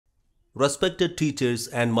Respected teachers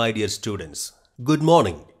and my dear students, good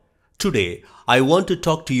morning. Today, I want to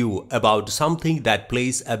talk to you about something that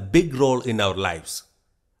plays a big role in our lives,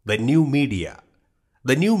 the new media.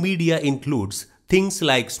 The new media includes things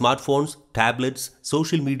like smartphones, tablets,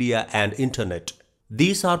 social media, and internet.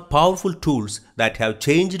 These are powerful tools that have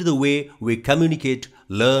changed the way we communicate,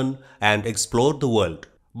 learn, and explore the world.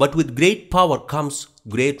 But with great power comes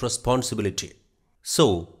great responsibility.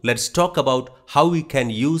 So, let's talk about how we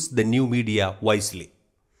can use the new media wisely.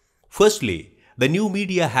 Firstly, the new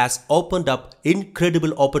media has opened up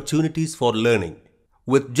incredible opportunities for learning.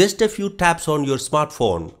 With just a few taps on your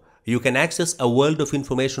smartphone, you can access a world of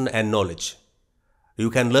information and knowledge.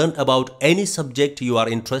 You can learn about any subject you are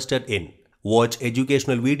interested in, watch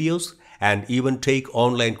educational videos, and even take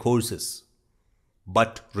online courses.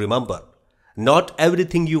 But remember, not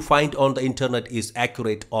everything you find on the internet is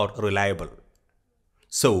accurate or reliable.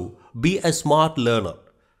 So, be a smart learner.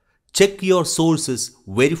 Check your sources,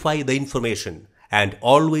 verify the information, and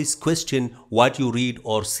always question what you read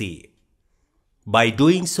or see. By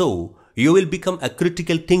doing so, you will become a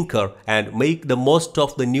critical thinker and make the most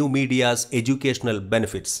of the new media's educational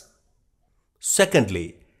benefits.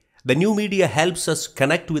 Secondly, the new media helps us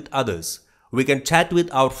connect with others. We can chat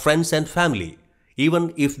with our friends and family,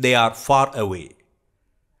 even if they are far away.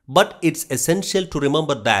 But it's essential to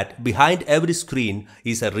remember that behind every screen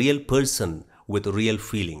is a real person with real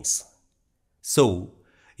feelings. So,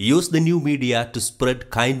 use the new media to spread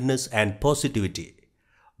kindness and positivity.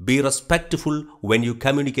 Be respectful when you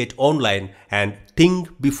communicate online and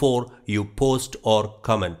think before you post or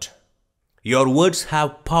comment. Your words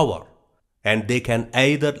have power, and they can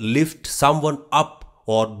either lift someone up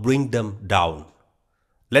or bring them down.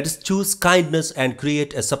 Let us choose kindness and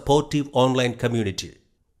create a supportive online community.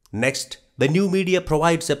 Next, the new media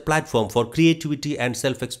provides a platform for creativity and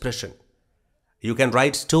self-expression. You can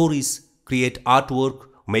write stories, create artwork,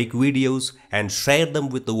 make videos, and share them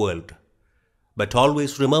with the world. But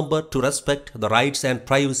always remember to respect the rights and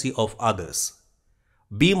privacy of others.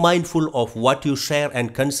 Be mindful of what you share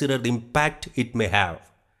and consider the impact it may have.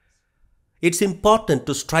 It's important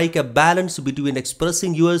to strike a balance between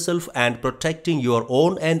expressing yourself and protecting your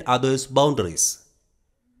own and others' boundaries.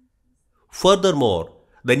 Furthermore,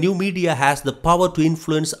 the new media has the power to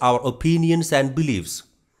influence our opinions and beliefs.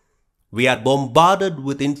 We are bombarded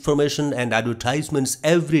with information and advertisements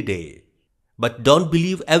every day. But don't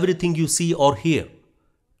believe everything you see or hear.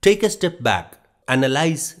 Take a step back,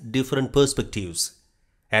 analyze different perspectives,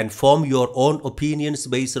 and form your own opinions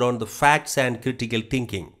based on the facts and critical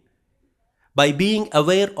thinking. By being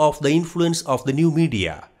aware of the influence of the new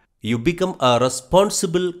media, you become a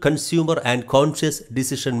responsible consumer and conscious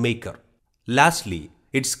decision maker. Lastly,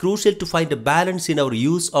 it's crucial to find a balance in our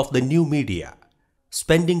use of the new media.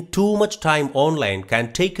 Spending too much time online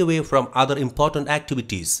can take away from other important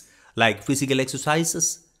activities like physical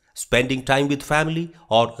exercises, spending time with family,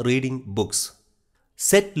 or reading books.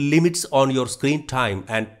 Set limits on your screen time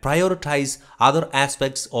and prioritize other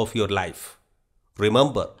aspects of your life.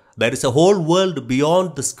 Remember, there is a whole world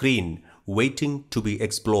beyond the screen waiting to be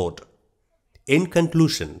explored. In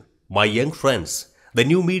conclusion, my young friends, the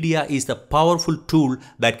new media is a powerful tool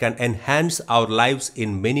that can enhance our lives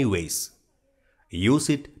in many ways. Use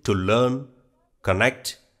it to learn,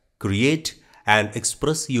 connect, create, and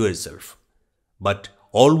express yourself. But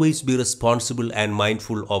always be responsible and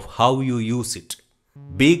mindful of how you use it.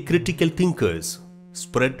 Be critical thinkers,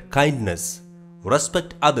 spread kindness,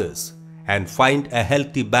 respect others, and find a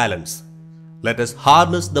healthy balance. Let us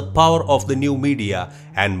harness the power of the new media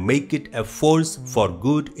and make it a force for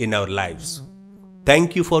good in our lives.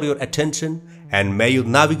 Thank you for your attention, and may you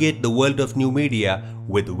navigate the world of new media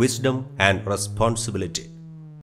with wisdom and responsibility.